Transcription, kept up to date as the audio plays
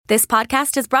This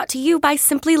podcast is brought to you by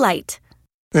Simply Light.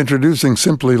 Introducing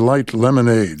Simply Light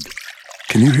Lemonade.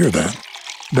 Can you hear that?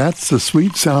 That's the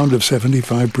sweet sound of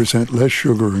 75% less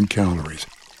sugar and calories.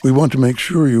 We want to make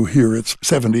sure you hear it's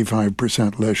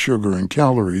 75% less sugar and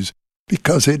calories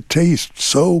because it tastes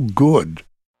so good.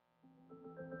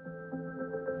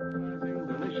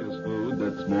 Delicious food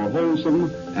that's more wholesome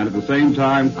and at the same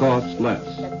time costs less.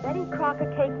 The Betty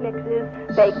Crocker cake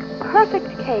mixes bake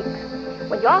perfect cakes.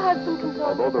 When your husband comes home...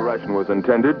 Although the ration was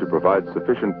intended to provide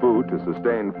sufficient food to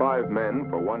sustain 5 men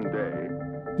for one day...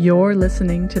 You're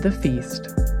listening to The Feast,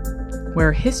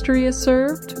 where history is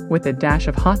served with a dash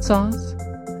of hot sauce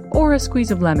or a squeeze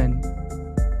of lemon,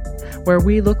 where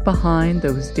we look behind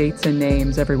those dates and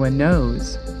names everyone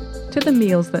knows to the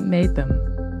meals that made them.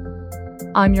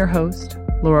 I'm your host,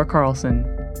 Laura Carlson,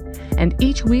 and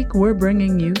each week we're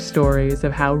bringing you stories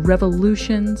of how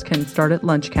revolutions can start at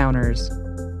lunch counters,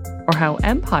 or how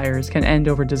empires can end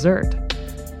over dessert.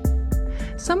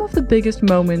 Some of the biggest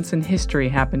moments in history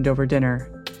happened over dinner,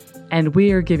 and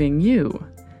we are giving you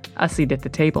a seat at the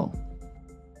table.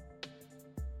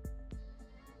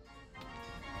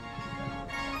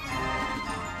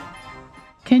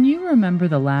 Can you remember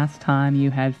the last time you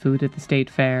had food at the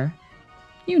state fair?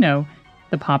 You know,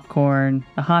 the popcorn,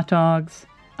 the hot dogs,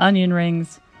 onion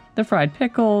rings, the fried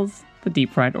pickles, the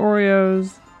deep-fried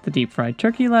Oreos, the deep-fried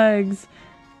turkey legs,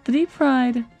 the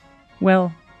deep-fried,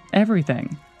 well,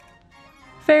 everything.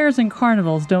 Fairs and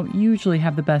carnivals don't usually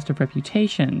have the best of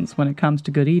reputations when it comes to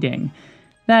good eating.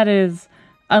 That is,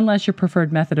 unless your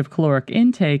preferred method of caloric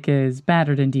intake is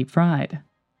battered and deep-fried.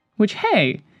 Which,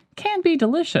 hey, can be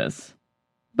delicious.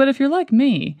 But if you're like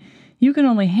me, you can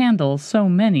only handle so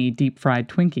many deep-fried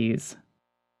Twinkies.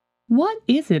 What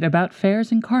is it about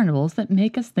fairs and carnivals that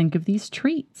make us think of these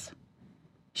treats?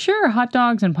 Sure, hot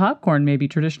dogs and popcorn may be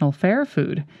traditional fair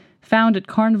food, found at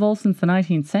carnivals since the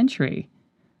 19th century.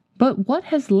 But what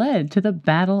has led to the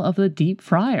Battle of the Deep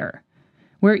Fryer,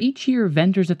 where each year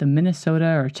vendors at the Minnesota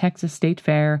or Texas State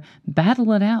Fair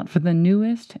battle it out for the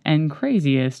newest and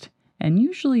craziest, and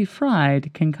usually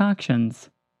fried, concoctions?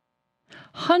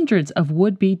 Hundreds of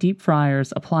would-be deep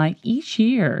fryers apply each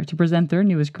year to present their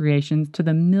newest creations to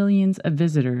the millions of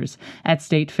visitors at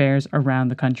state fairs around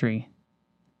the country.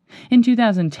 In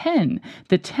 2010,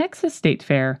 the Texas State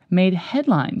Fair made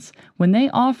headlines when they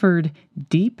offered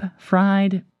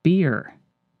deep-fried beer.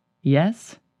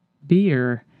 Yes,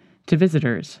 beer to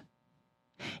visitors.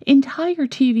 Entire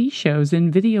TV shows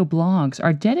and video blogs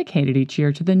are dedicated each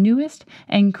year to the newest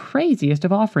and craziest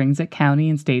of offerings at county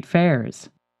and state fairs.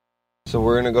 So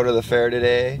we're going to go to the fair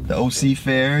today. The OC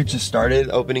Fair just started,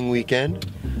 opening weekend.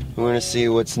 We're going to see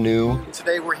what's new.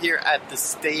 Today we're here at the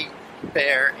State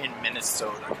Fair in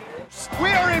Minnesota. We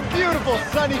are in beautiful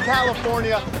sunny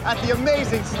California at the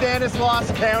amazing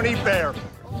Stanislaus County Fair.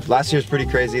 Last year's pretty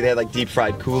crazy. They had like deep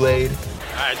fried Kool-Aid.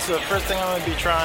 Alright, so the first thing I'm going to be trying